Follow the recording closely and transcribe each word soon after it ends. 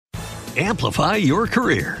Amplify your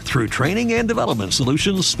career through training and development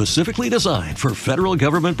solutions specifically designed for federal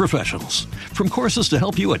government professionals. From courses to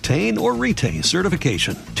help you attain or retain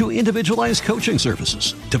certification, to individualized coaching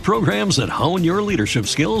services, to programs that hone your leadership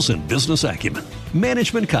skills and business acumen,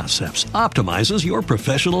 Management Concepts optimizes your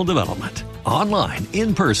professional development. Online,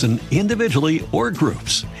 in person, individually, or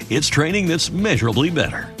groups, it's training that's measurably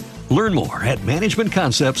better. Learn more at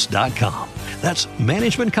managementconcepts.com. That's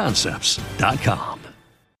managementconcepts.com.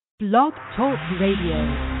 Blog Talk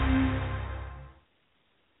Radio.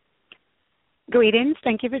 Greetings.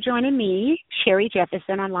 Thank you for joining me, Sherri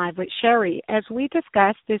Jefferson, on Live with Sherri, as we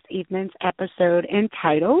discuss this evening's episode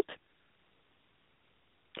entitled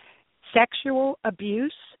Sexual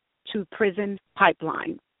Abuse to Prison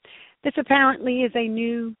Pipeline. This apparently is a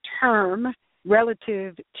new term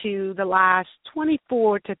relative to the last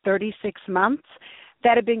 24 to 36 months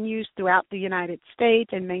that have been used throughout the United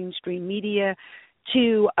States and mainstream media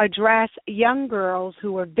to address young girls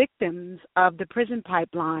who are victims of the prison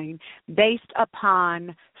pipeline based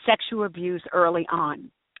upon sexual abuse early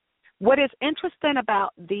on. What is interesting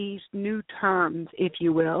about these new terms, if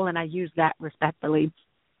you will, and I use that respectfully,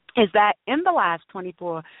 is that in the last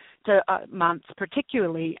 24 months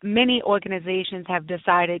particularly, many organizations have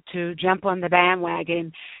decided to jump on the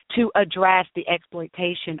bandwagon to address the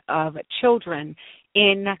exploitation of children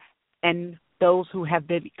and those who have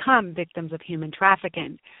become victims of human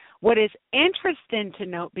trafficking. What is interesting to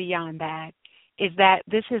note beyond that is that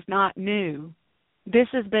this is not new. This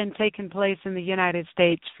has been taking place in the United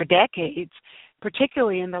States for decades,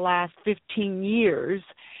 particularly in the last 15 years,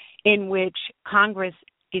 in which Congress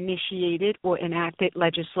initiated or enacted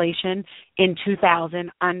legislation in 2000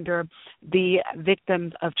 under the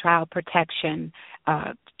Victims of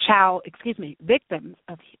Victims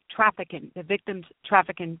of Trafficking, the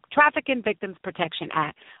Trafficking Victims Protection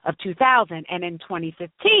Act of 2000, and in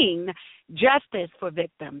 2015, Justice for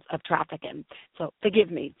Victims of Trafficking. So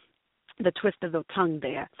forgive me the twist of the tongue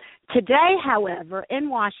there. Today, however, in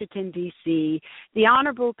Washington, D.C., the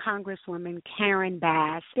Honorable Congresswoman Karen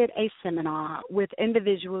Bass did a seminar with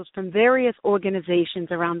individuals from various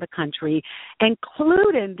organizations around the country,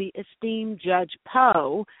 including the esteemed Judge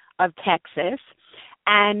Poe of Texas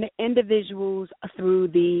and individuals through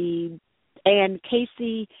the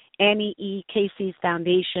Annie E. Casey's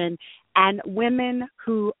Foundation and women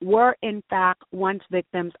who were, in fact, once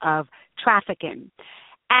victims of trafficking.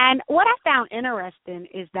 And what I found interesting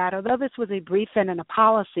is that although this was a briefing and a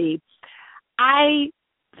policy, I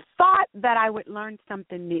thought that I would learn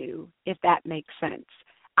something new, if that makes sense.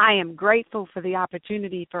 I am grateful for the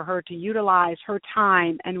opportunity for her to utilize her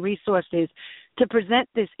time and resources to present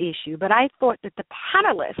this issue, but I thought that the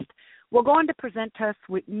panelists were going to present us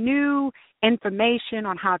with new information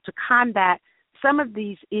on how to combat some of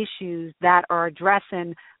these issues that are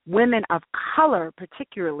addressing women of color,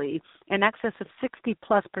 particularly in excess of 60+%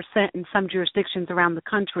 in some jurisdictions around the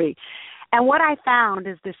country. And what I found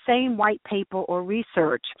is the same white paper or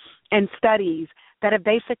research and studies that have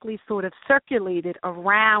basically sort of circulated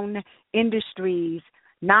around industries,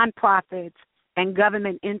 nonprofits, and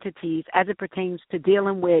government entities as it pertains to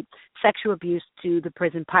dealing with sexual abuse to the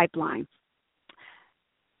prison pipeline.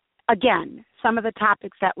 Again, some of the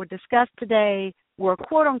topics that were discussed today were,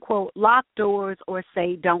 quote-unquote, locked doors or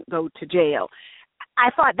say don't go to jail. I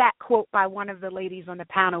thought that quote by one of the ladies on the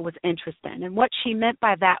panel was interesting, and what she meant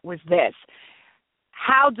by that was this: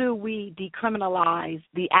 how do we decriminalize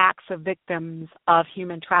the acts of victims of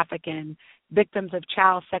human trafficking, victims of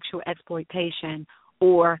child sexual exploitation,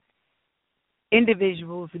 or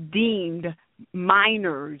individuals deemed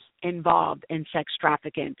minors involved in sex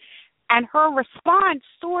trafficking? And her response,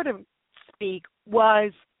 sort of speak,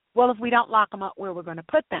 was, well, if we don't lock them up, where we're going to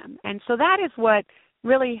put them? And so that is what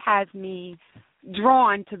really has me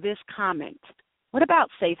drawn to this comment. What about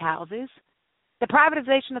safe houses? The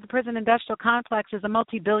privatization of the prison industrial complex is a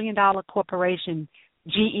multi-billion-dollar corporation,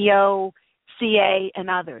 GEO, CA, and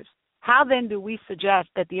others. How then do we suggest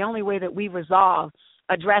that the only way that we resolve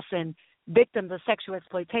addressing victims of sexual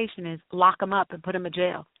exploitation is lock them up and put them in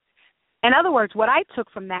jail? In other words, what I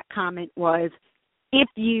took from that comment was, if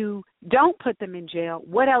you don't put them in jail,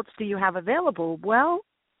 what else do you have available? Well,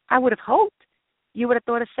 I would have hoped you would have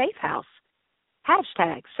thought of safe house.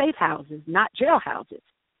 Hashtag safe houses, not jail houses.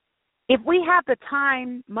 If we have the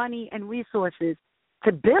time, money, and resources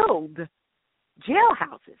to build jail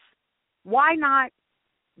houses, why not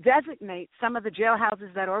designate some of the jail houses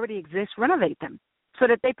that already exist, renovate them, so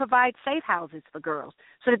that they provide safe houses for girls,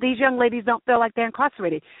 so that these young ladies don't feel like they're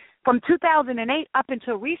incarcerated? From 2008 up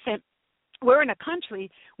until recent, we're in a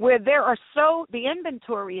country where the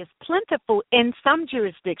inventory is plentiful in some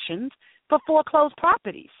jurisdictions for foreclosed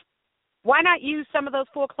properties. Why not use some of those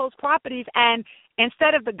foreclosed properties, and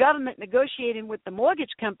instead of the government negotiating with the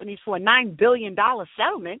mortgage companies for a $9 billion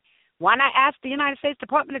settlement, why not ask the United States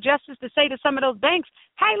Department of Justice to say to some of those banks,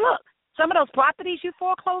 hey, look, some of those properties you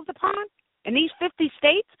foreclosed upon in these 50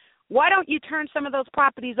 states, why don't you turn some of those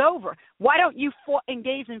properties over? Why don't you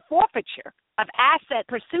engage in forfeiture of assets,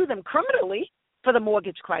 pursue them criminally for the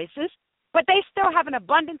mortgage crisis, but they still have an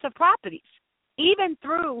abundance of properties, even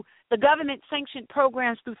through the government-sanctioned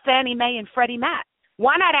programs through Fannie Mae and Freddie Mac.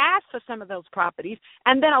 Why not ask for some of those properties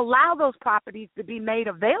and then allow those properties to be made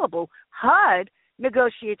available? HUD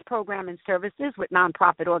negotiates program and services with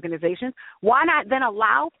nonprofit organizations. Why not then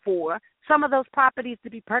allow for some of those properties to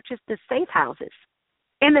be purchased as safe houses?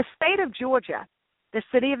 In the state of Georgia, the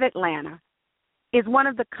city of Atlanta is one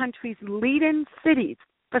of the country's leading cities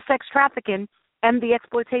for sex trafficking and the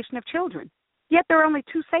exploitation of children. Yet there are only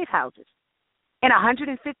 2 safe houses. In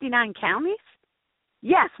 159 counties,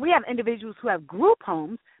 yes, we have individuals who have group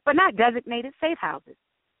homes, but not designated safe houses.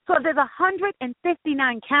 So if there's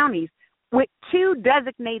 159 counties with 2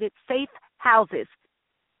 designated safe houses,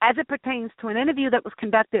 as it pertains to an interview that was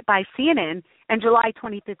conducted by CNN in July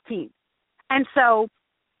 2015. And so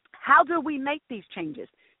how do we make these changes?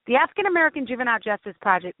 The African American Juvenile Justice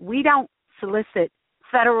Project, we don't solicit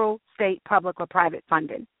federal, state, public, or private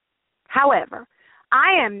funding. However,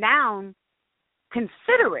 I am now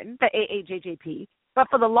considering the AAJJP, but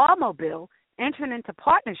for the Lawmobile, entering into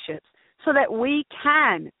partnerships so that we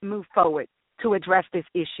can move forward to address this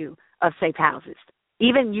issue of safe houses,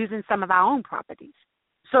 even using some of our own properties,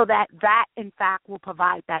 so that in fact, will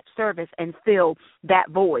provide that service and fill that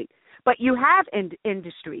void. But you have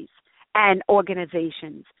industries and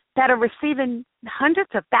organizations that are receiving hundreds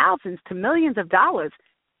of thousands to millions of dollars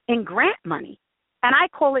in grant money, and I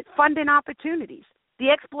call it funding opportunities, the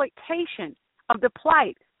exploitation of the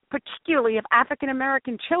plight, particularly of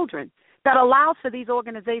African-American children, that allows for these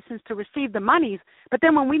organizations to receive the monies, but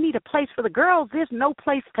then when we need a place for the girls, there's no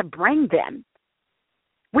place to bring them.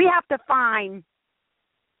 We have to find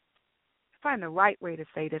the right way to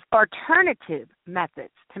say this, alternative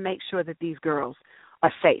methods to make sure that these girls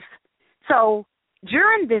are safe. So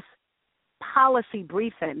during this policy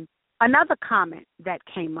briefing, another comment that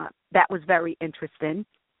came up that was very interesting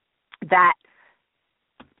that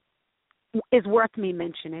is worth me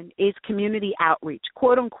mentioning is community outreach,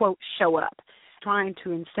 quote unquote, show up, trying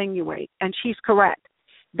to insinuate, and she's correct.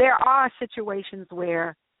 There are situations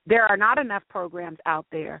where there are not enough programs out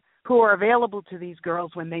there who are available to these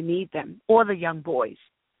girls when they need them, or the young boys,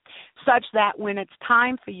 such that when it's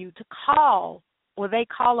time for you to call or they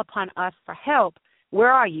call upon us for help,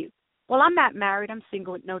 where are you? Well, I'm not married. I'm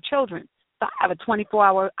single with no children. So I have a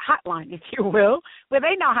 24-hour hotline, if you will, where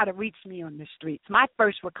they know how to reach me on the streets. My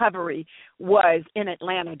first recovery was in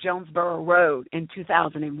Atlanta, Jonesboro Road in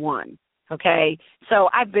 2001. Okay, so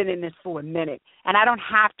I've been in this for a minute, and I don't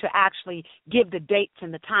have to actually give the dates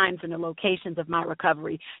and the times and the locations of my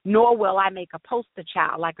recovery, nor will I make a poster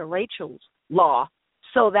child like a Rachel's Law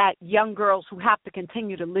so that young girls who have to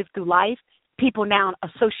continue to live through life, people now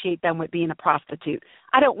associate them with being a prostitute.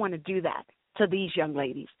 I don't want to do that to these young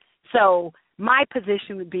ladies. So my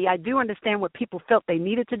position would be I do understand what people felt they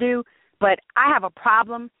needed to do, but I have a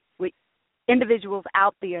problem with individuals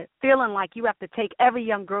out there feeling like you have to take every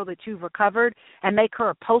young girl that you've recovered and make her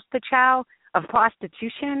a poster child of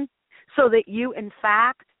prostitution so that you, in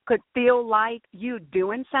fact, could feel like you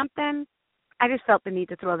doing something. I just felt the need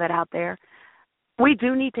to throw that out there. We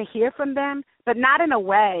do need to hear from them, but not in a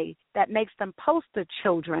way that makes them poster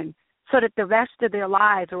children so that the rest of their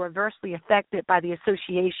lives are adversely affected by the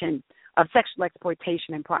association of sexual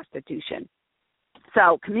exploitation and prostitution.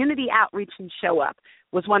 So community outreach and show up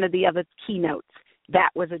was one of the other keynotes that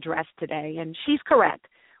was addressed today. And she's correct.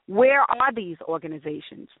 Where are these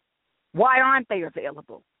organizations? Why aren't they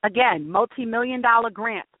available? Again, multi-million-dollar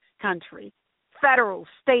grant country, federal,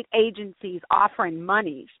 state agencies offering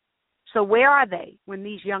monies. So where are they when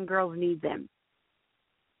these young girls need them?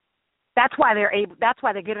 That's why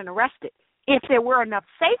they're getting arrested. If there were enough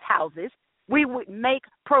safe houses, we would make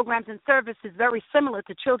programs and services very similar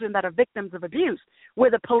to children that are victims of abuse,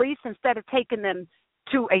 where the police, instead of taking them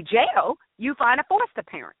to a jail, you find a foster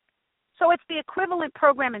parent. So it's the equivalent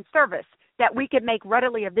program and service that we could make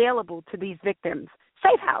readily available to these victims,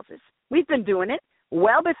 safe houses. We've been doing it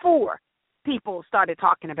well before people started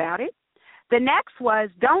talking about it. The next was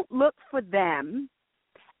don't look for them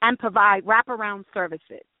and provide wraparound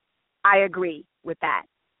services. I agree with that.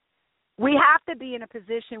 We have to be in a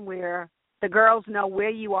position where the girls know where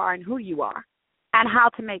you are and who you are and how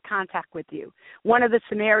to make contact with you. One of the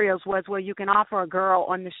scenarios was where you can offer a girl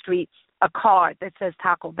on the street a card that says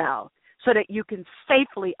Taco Bell so that you can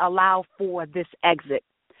safely allow for this exit.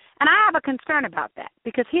 And I have a concern about that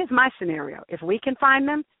because here's my scenario. If we can find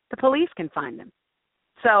them, the police can find them.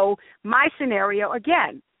 So my scenario,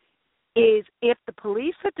 again, is if the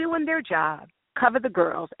police are doing their job, cover the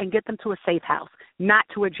girls and get them to a safe house, not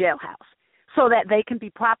to a jailhouse, so that they can be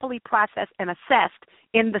properly processed and assessed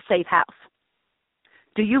in the safe house.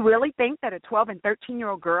 Do you really think that a 12 and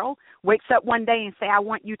 13-year-old girl wakes up one day and say, I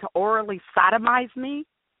want you to orally sodomize me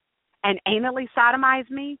and anally sodomize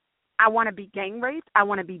me? I want to be gang raped. I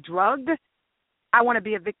want to be drugged. I want to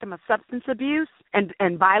be a victim of substance abuse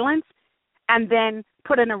and violence, and then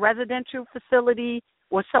put in a residential facility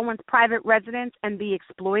or someone's private residence and be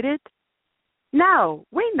exploited? No,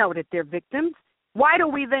 we know that they're victims. Why do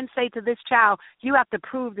we then say to this child, you have to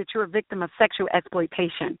prove that you're a victim of sexual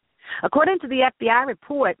exploitation? According to the FBI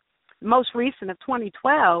report, most recent of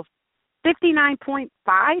 2012, 59.5%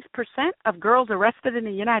 of girls arrested in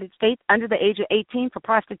the United States under the age of 18 for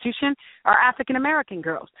prostitution are African-American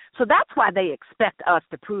girls. So that's why they expect us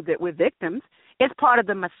to prove that we're victims. It's part of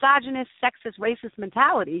the misogynist, sexist, racist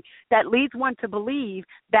mentality that leads one to believe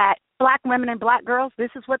that black women and black girls,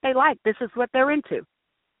 this is what they like, this is what they're into.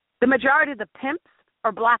 The majority of the pimps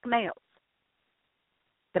are black males.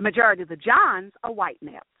 The majority of the Johns are white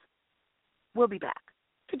males. We'll be back.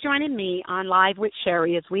 For joining me on Live with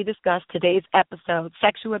Sherri as we discuss today's episode,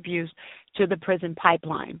 Sexual Abuse to the Prison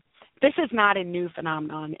Pipeline. This is not a new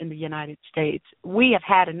phenomenon in the United States. We have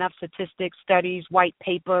had enough statistics, studies, white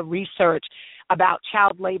paper, research about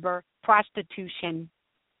child labor, prostitution,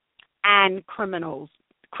 and criminal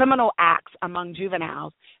acts among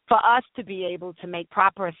juveniles for us to be able to make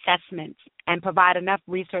proper assessments and provide enough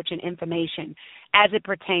research and information as it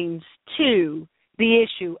pertains to the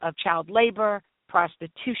issue of child labor,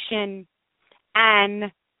 prostitution,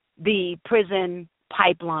 and the prison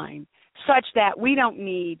pipeline, such that we don't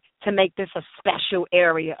need to make this a special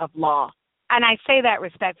area of law. And I say that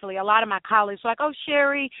respectfully. A lot of my colleagues are like, oh,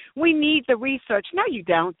 Sherri, we need the research. No, you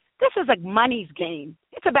don't. This is a money's game.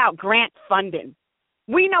 It's about grant funding.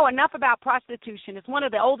 We know enough about prostitution. It's one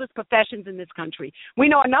of the oldest professions in this country. We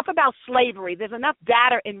know enough about slavery. There's enough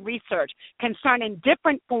data and research concerning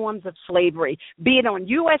different forms of slavery, be it on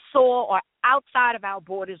U.S. soil or outside of our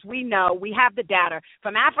borders. We know, we have the data,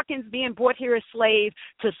 from Africans being brought here as slaves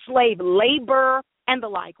to slave labor and the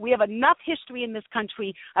like. We have enough history in this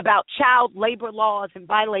country about child labor laws and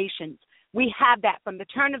violations. We have that from the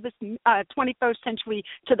turn of the 21st century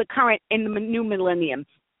to the current in the new millennium.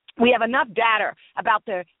 We have enough data about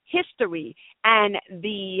the history and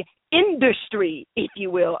the industry, if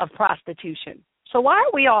you will, of prostitution. So why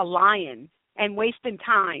are we all lying and wasting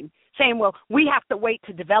time saying, well, we have to wait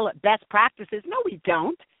to develop best practices? No, we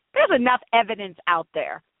don't. There's enough evidence out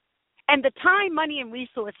there. And the time, money, and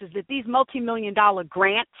resources that these multi-million-dollar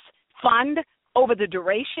grants fund over the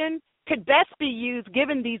duration could best be used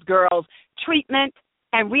giving these girls treatment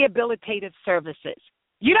and rehabilitative services.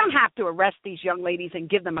 You don't have to arrest these young ladies and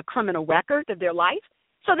give them a criminal record of their life.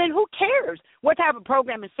 So then who cares what type of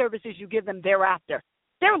program and services you give them thereafter?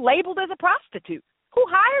 They're labeled as a prostitute. Who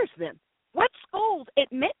hires them? What schools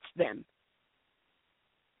admits them?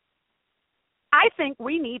 I think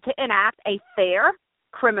we need to enact a fair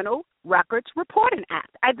criminal records reporting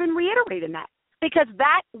act. I've been reiterating that because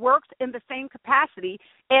that works in the same capacity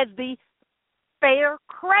as the Fair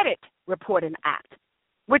Credit Reporting Act,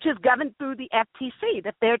 which is governed through the FTC,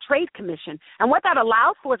 the Fair Trade Commission. And what that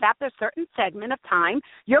allows for is after a certain segment of time,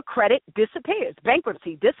 your credit disappears.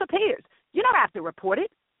 Bankruptcy disappears. You don't have to report it.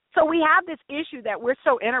 So we have this issue that we're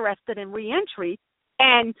so interested in reentry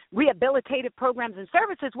and rehabilitative programs and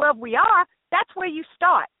services. Well, if we are, that's where you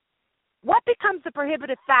start. What becomes the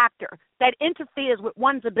prohibitive factor that interferes with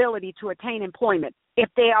one's ability to attain employment if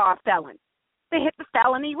they are a felon? They hit the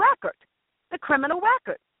felony record, the criminal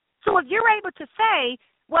record. So if you're able to say,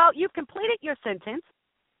 well, you've completed your sentence,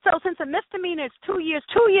 so since a misdemeanor is 2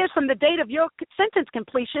 years from the date of your sentence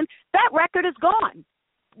completion, that record is gone,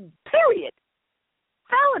 period.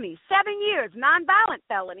 Felony, 7 years, nonviolent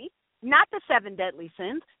felony, not the 7 deadly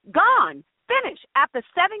sins, gone, finished after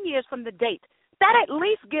 7 years from the date. That at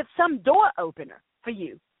least gives some door opener for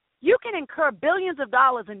you. You can incur billions of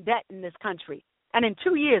dollars in debt in this country and in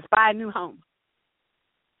 2 years buy a new home.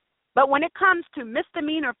 But when it comes to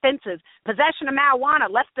misdemeanor offenses, possession of marijuana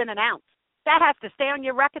less than an ounce, that has to stay on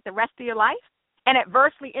your record the rest of your life and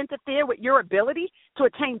adversely interfere with your ability to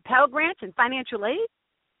attain Pell Grants and financial aid?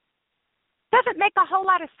 Doesn't make a whole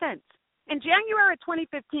lot of sense. In January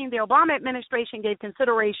 2015, the Obama administration gave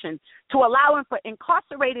consideration to allowing for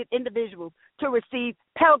incarcerated individuals to receive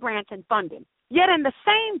Pell Grants and funding. Yet in the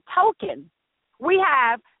same token, we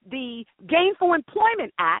have the Gainful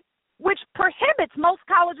Employment Act, which prohibits most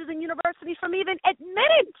colleges and universities from even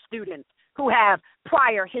admitting students who have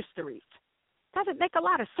prior histories. Doesn't make a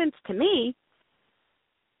lot of sense to me.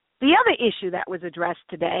 The other issue that was addressed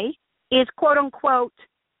today is, quote unquote,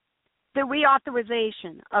 the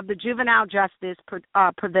reauthorization of the Juvenile Justice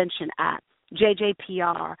Prevention Act,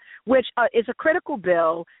 JJPR, which is a critical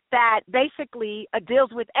bill that basically deals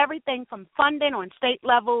with everything from funding on state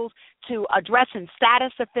levels to addressing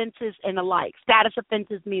status offenses and the like. Status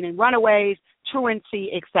offenses meaning runaways,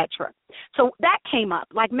 truancy, etc. So that came up.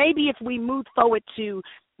 Like maybe if we move forward to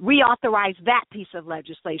reauthorize that piece of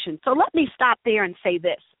legislation. So let me stop there and say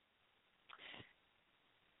this.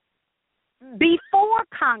 Before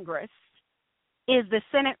Congress is the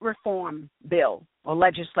Senate reform bill or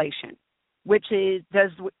legislation, which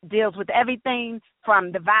deals with everything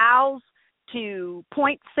from the vows to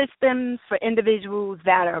point systems for individuals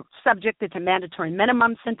that are subjected to mandatory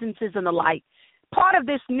minimum sentences and the like. Part of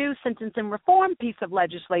this new sentencing reform piece of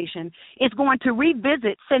legislation is going to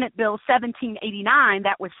revisit Senate Bill 1789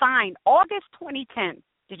 that was signed August 2010.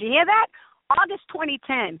 Did you hear that? August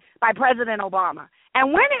 2010 by President Obama.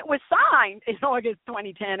 And when it was signed in August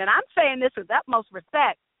 2010, and I'm saying this with utmost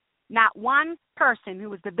respect, not one person who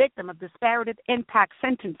was the victim of disparate impact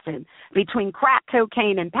sentencing between crack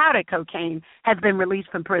cocaine and powder cocaine has been released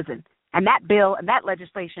from prison. And that bill and that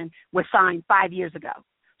legislation was signed 5 years ago.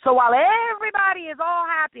 So while everybody is all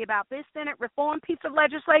happy about this Senate reform piece of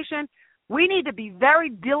legislation, we need to be very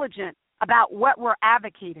diligent about what we're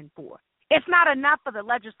advocating for. It's not enough for the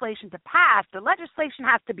legislation to pass. The legislation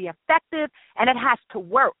has to be effective, and it has to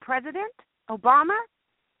work. President Obama,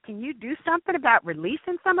 can you do something about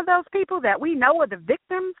releasing some of those people that we know are the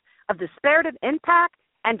victims of disparate impact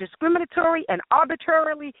and discriminatory and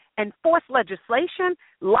arbitrarily enforced legislation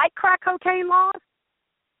like crack cocaine laws?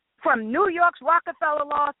 From New York's Rockefeller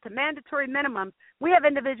laws to mandatory minimums, we have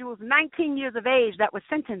individuals 19 years of age that were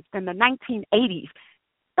sentenced in the 1980s.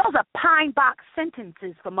 Those are pine box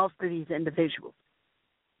sentences for most of these individuals.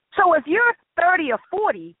 So if you're 30 or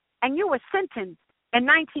 40 and you were sentenced in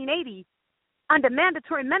 1980 under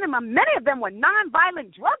mandatory minimum, many of them were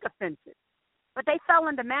nonviolent drug offenses, but they fell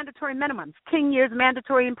under mandatory minimums, 10 years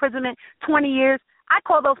mandatory imprisonment, 20 years. I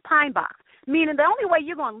call those pine box, meaning the only way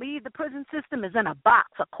you're going to leave the prison system is in a box,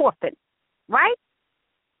 a coffin, right?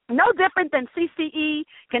 No different than CCE,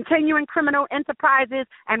 continuing criminal enterprises,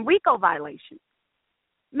 and RICO violations.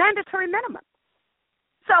 Mandatory minimum.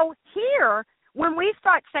 So here, when we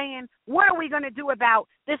start saying, what are we going to do about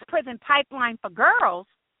this prison pipeline for girls?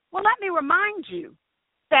 Well, let me remind you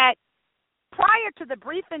that prior to the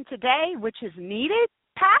briefing today, which is needed,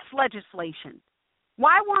 pass legislation.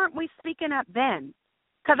 Why weren't we speaking up then?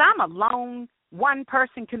 Because I'm a lone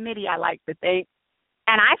one-person committee, I like to think,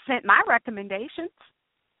 and I sent my recommendations.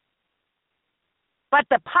 But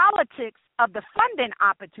the politics of the funding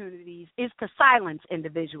opportunities is to silence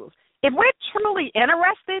individuals. If we're truly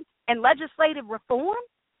interested in legislative reform,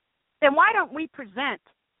 then why don't we present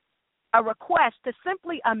a request to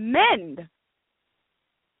simply amend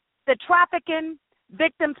the Trafficking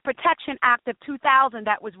Victims Protection Act of 2000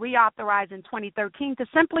 that was reauthorized in 2013 to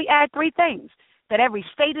simply add three things: that every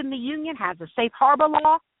state in the union has a safe harbor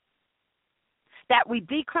law, that we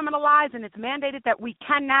decriminalize, and it's mandated that we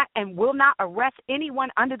cannot and will not arrest anyone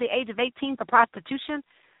under the age of 18 for prostitution,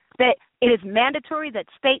 that it is mandatory that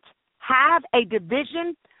states have a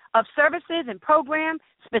division of services and programs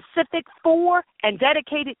specific for and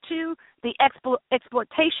dedicated to the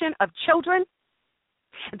exploitation of children,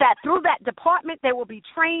 that through that department there will be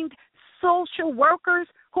trained social workers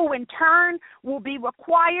who in turn will be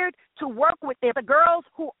required to work with the girls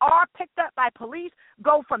who are picked up by police,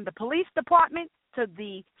 go from the police department to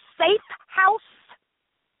the safe house,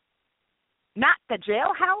 not the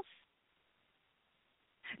jailhouse,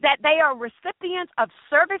 that they are recipients of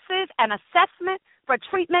services and assessment for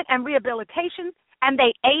treatment and rehabilitation, and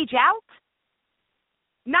they age out,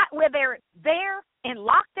 not where they're there in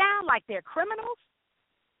lockdown like they're criminals.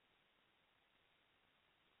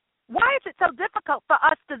 Why is it so difficult for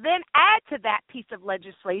us to then add to that piece of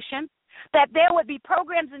legislation that there would be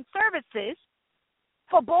programs and services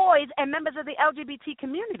for boys and members of the LGBT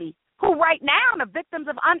community who right now are victims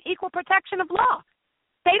of unequal protection of law?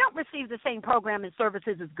 They don't receive the same program and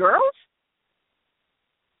services as girls.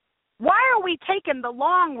 Why are we taking the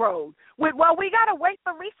long road with, well, we got to wait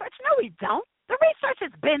for research? No, we don't. The research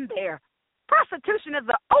has been there. Prostitution is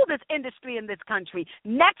the oldest industry in this country,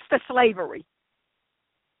 next to slavery.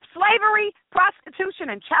 Slavery, prostitution,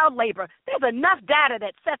 and child labor, there's enough data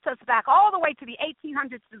that sets us back all the way to the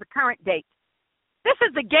 1800s to the current date. This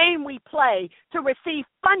is the game we play to receive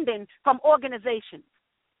funding from organizations.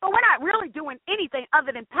 but we're not really doing anything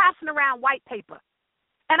other than passing around white paper.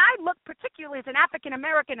 And I look particularly as an African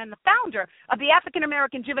American and the founder of the African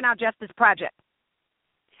American Juvenile Justice Project.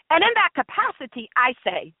 And in that capacity, I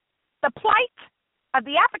say the plight of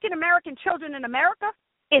the African American children in America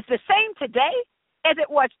is the same today as it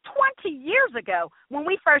was 20 years ago when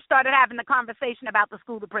we first started having the conversation about the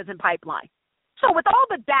school-to-prison pipeline. So with all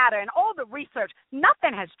the data and all the research,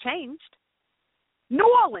 nothing has changed. New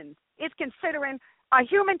Orleans is considering a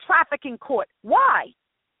human trafficking court. Why?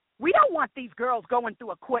 We don't want these girls going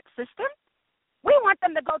through a court system. We want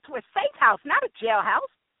them to go to a safe house, not a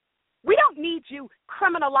jailhouse. We don't need you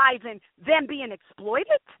criminalizing them being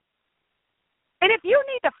exploited. And if you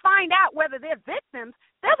need to find out whether they're victims,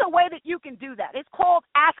 there's a way that you can do that. It's called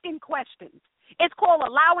asking questions. It's called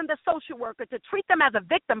allowing the social worker to treat them as a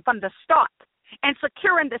victim from the start and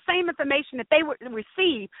securing the same information that they would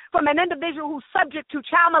receive from an individual who's subject to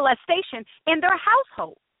child molestation in their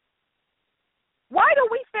household. Why do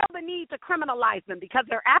we feel the need to criminalize them? Because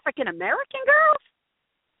they're African American girls?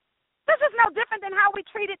 This is no different than how we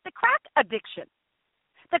treated the crack addiction.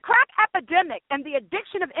 The crack epidemic and the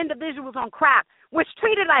addiction of individuals on crack was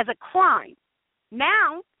treated as a crime.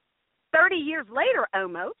 Now, 30 years later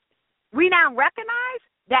almost, we now recognize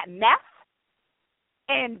that meth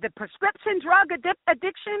and the prescription drug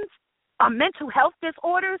addictions are mental health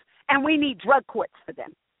disorders, and we need drug courts for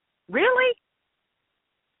them. Really?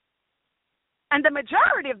 And the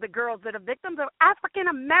majority of the girls that are victims are African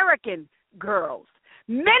American girls,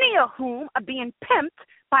 many of whom are being pimped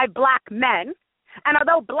by black men. And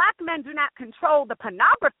although black men do not control the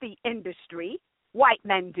pornography industry, white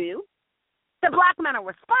men do, the black men are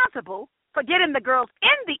responsible for getting the girls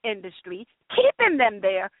in the industry, keeping them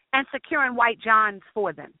there, and securing white johns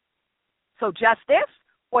for them. So justice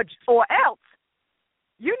or else,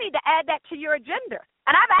 you need to add that to your agenda.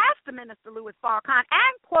 And I've asked the Minister Louis Farrakhan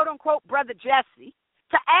and, quote-unquote, Brother Jesse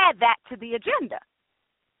to add that to the agenda.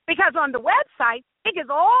 Because on the website, it gives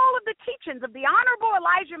all of the teachings of the Honorable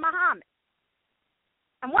Elijah Muhammad.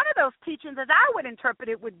 And one of those teachings, as I would interpret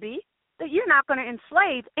it, would be that you're not going to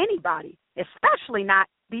enslave anybody, especially not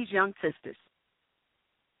these young sisters.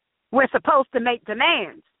 We're supposed to make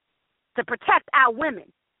demands to protect our women.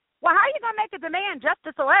 Well, how are you going to make a demand,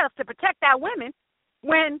 justice or else, to protect our women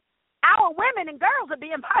when our women and girls are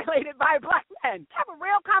being violated by black men? Have a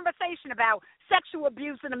real conversation about sexual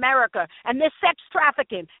abuse in America and this sex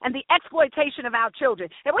trafficking and the exploitation of our children.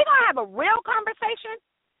 If we're going to have a real conversation,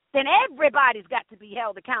 then everybody's got to be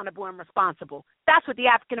held accountable and responsible. That's what the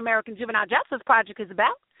African American Juvenile Justice Project is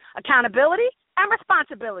about, accountability and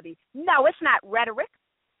responsibility. No, it's not rhetoric.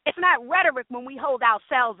 It's not rhetoric when we hold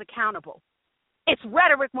ourselves accountable. It's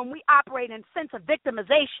rhetoric when we operate in a sense of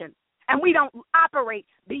victimization and we don't operate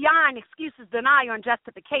beyond excuses, denial, and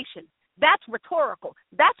justification. That's rhetorical.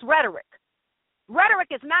 That's rhetoric. Rhetoric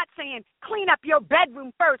is not saying clean up your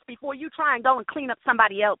bedroom first before you try and go and clean up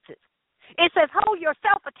somebody else's. It says hold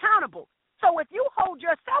yourself accountable. So if you hold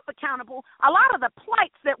yourself accountable, a lot of the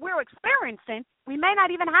plights that we're experiencing, we may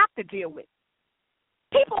not even have to deal with.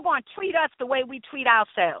 People are going to treat us the way we treat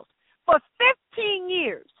ourselves. For 15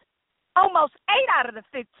 years, almost 8 out of the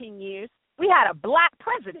 15 years, we had a black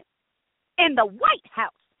president in the White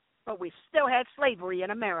House, but we still had slavery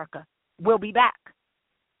in America. We'll be back.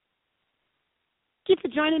 Thank you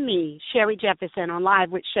for joining me, Sherri Jefferson, on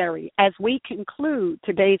Live with Sherri, as we conclude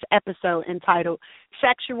today's episode entitled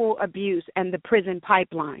Sexual Abuse and the Prison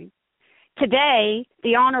Pipeline. Today,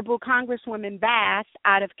 the Honorable Congresswoman Bass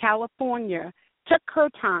out of California took her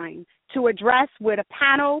time to address with a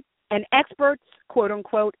panel and experts,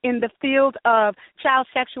 quote-unquote, in the field of child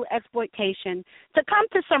sexual exploitation to come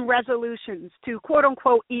to some resolutions to,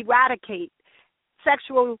 quote-unquote, eradicate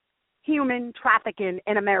sexual human trafficking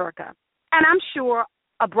in America. And I'm sure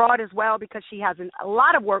abroad as well, because she has a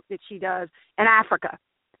lot of work that she does in Africa.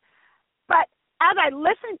 But as I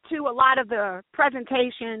listened to a lot of the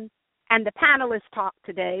presentation and the panelists talk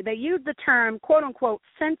today, they used the term, quote-unquote,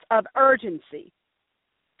 sense of urgency.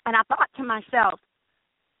 And I thought to myself,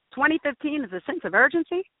 2015 is a sense of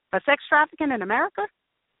urgency for sex trafficking in America?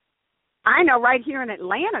 I know right here in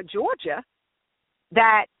Atlanta, Georgia,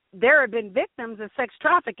 that there have been victims of sex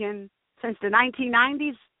trafficking since the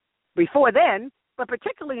 1990s, before then, but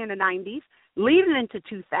particularly in the 90s, leading into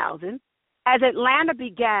 2000, as Atlanta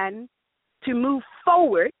began to move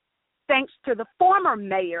forward, thanks to the former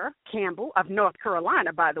mayor, Campbell, of North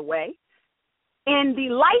Carolina, by the way, in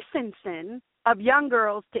the licensing of young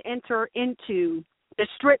girls to enter into the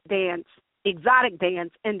strip dance, exotic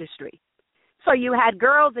dance industry. So you had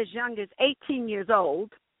girls as young as 18 years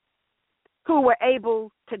old who were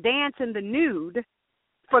able to dance in the nude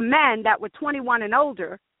for men that were 21 and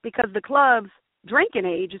older, because the club's drinking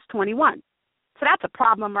age is 21. So that's a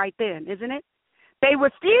problem right there, isn't it? They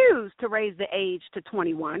refused to raise the age to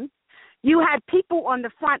 21. You had people on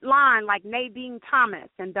the front line like Nadine Thomas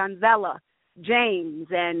and Donzella James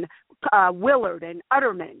and Willard and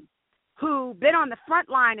Utterman, who've been on the front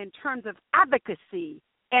line in terms of advocacy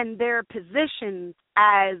and their positions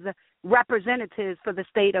as representatives for the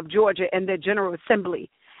state of Georgia in their General Assembly.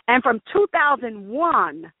 And from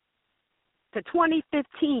 2001 to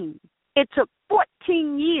 2015, it took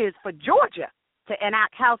 14 years for Georgia to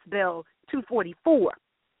enact House Bill 244.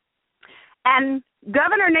 And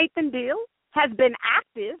Governor Nathan Deal has been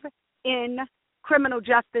active in criminal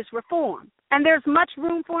justice reform, and there's much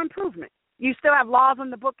room for improvement. You still have laws on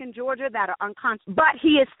the book in Georgia that are unconscionable, but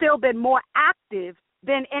he has still been more active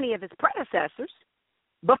than any of his predecessors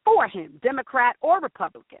before him, Democrat or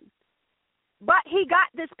Republican. But he got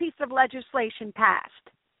this piece of legislation passed,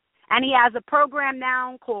 and he has a program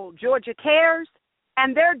now called Georgia Cares,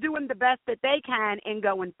 and they're doing the best that they can in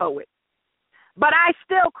going forward. But I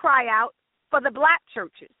still cry out for the black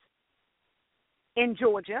churches in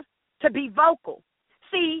Georgia to be vocal.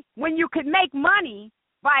 See, when you could make money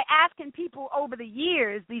by asking people over the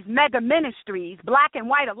years, these mega ministries, black and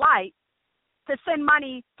white alike, to send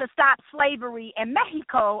money to stop slavery in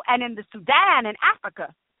Mexico and in the Sudan and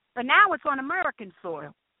Africa, but now it's on American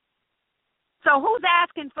soil. So who's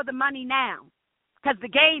asking for the money now? Because the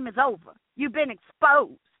game is over. You've been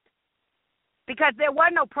exposed. Because there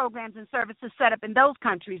were no programs and services set up in those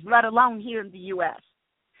countries, let alone here in the U.S.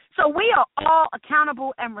 So we are all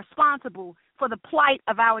accountable and responsible for the plight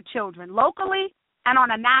of our children, locally and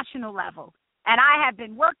on a national level. And I have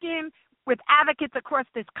been working with advocates across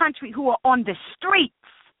this country who are on the streets.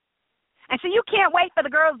 And so you can't wait for the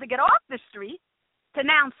girls to get off the street to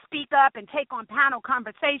now speak up and take on panel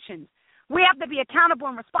conversations. We have to be accountable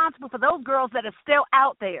and responsible for those girls that are still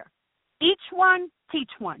out there. Each one,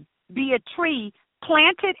 teach one. Be a tree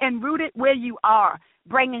planted and rooted where you are,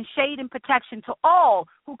 bringing shade and protection to all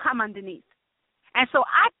who come underneath. And so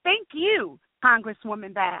I thank you,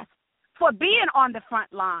 Congresswoman Bass, for being on the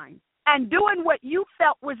front line and doing what you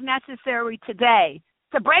felt was necessary today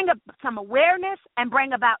to bring up some awareness and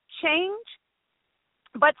bring about change.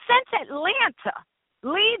 But since Atlanta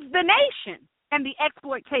leads the nation in the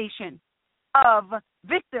exploitation of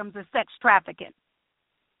victims of sex trafficking,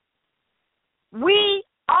 we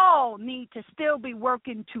all need to still be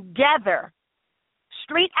working together.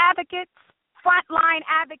 Street advocates, frontline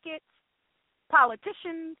advocates,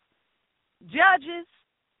 politicians, judges,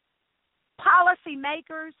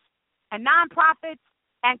 policymakers, and nonprofits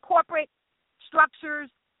and corporate structures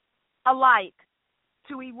alike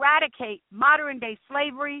to eradicate modern-day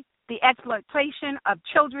slavery, the exploitation of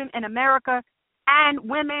children in America, and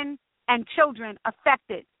women and children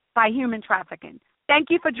affected by human trafficking. Thank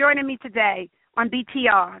you for joining me today on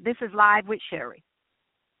BTR. This is Live with Sherri.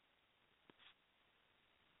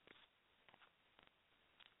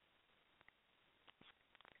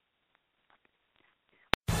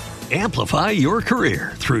 Amplify your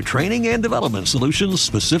career through training and development solutions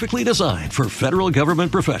specifically designed for federal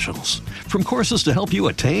government professionals. From courses to help you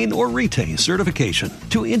attain or retain certification,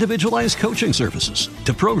 to individualized coaching services,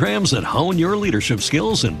 to programs that hone your leadership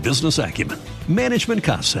skills and business acumen, Management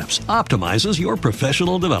Concepts optimizes your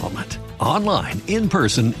professional development. Online, in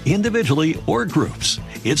person, individually, or groups,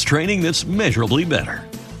 it's training that's measurably better.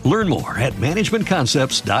 Learn more at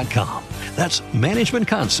managementconcepts.com. That's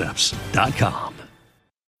managementconcepts.com.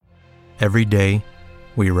 Every day,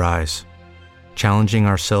 we rise, challenging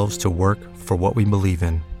ourselves to work for what we believe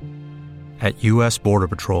in. At U.S. Border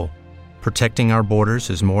Patrol, protecting our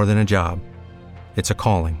borders is more than a job. It's a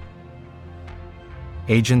calling.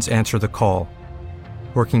 Agents answer the call,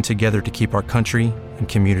 working together to keep our country and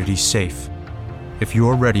communities safe. If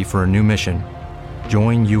you're ready for a new mission,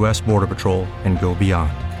 join U.S. Border Patrol and go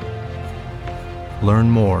beyond.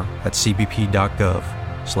 Learn more at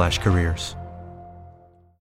cbp.gov/careers.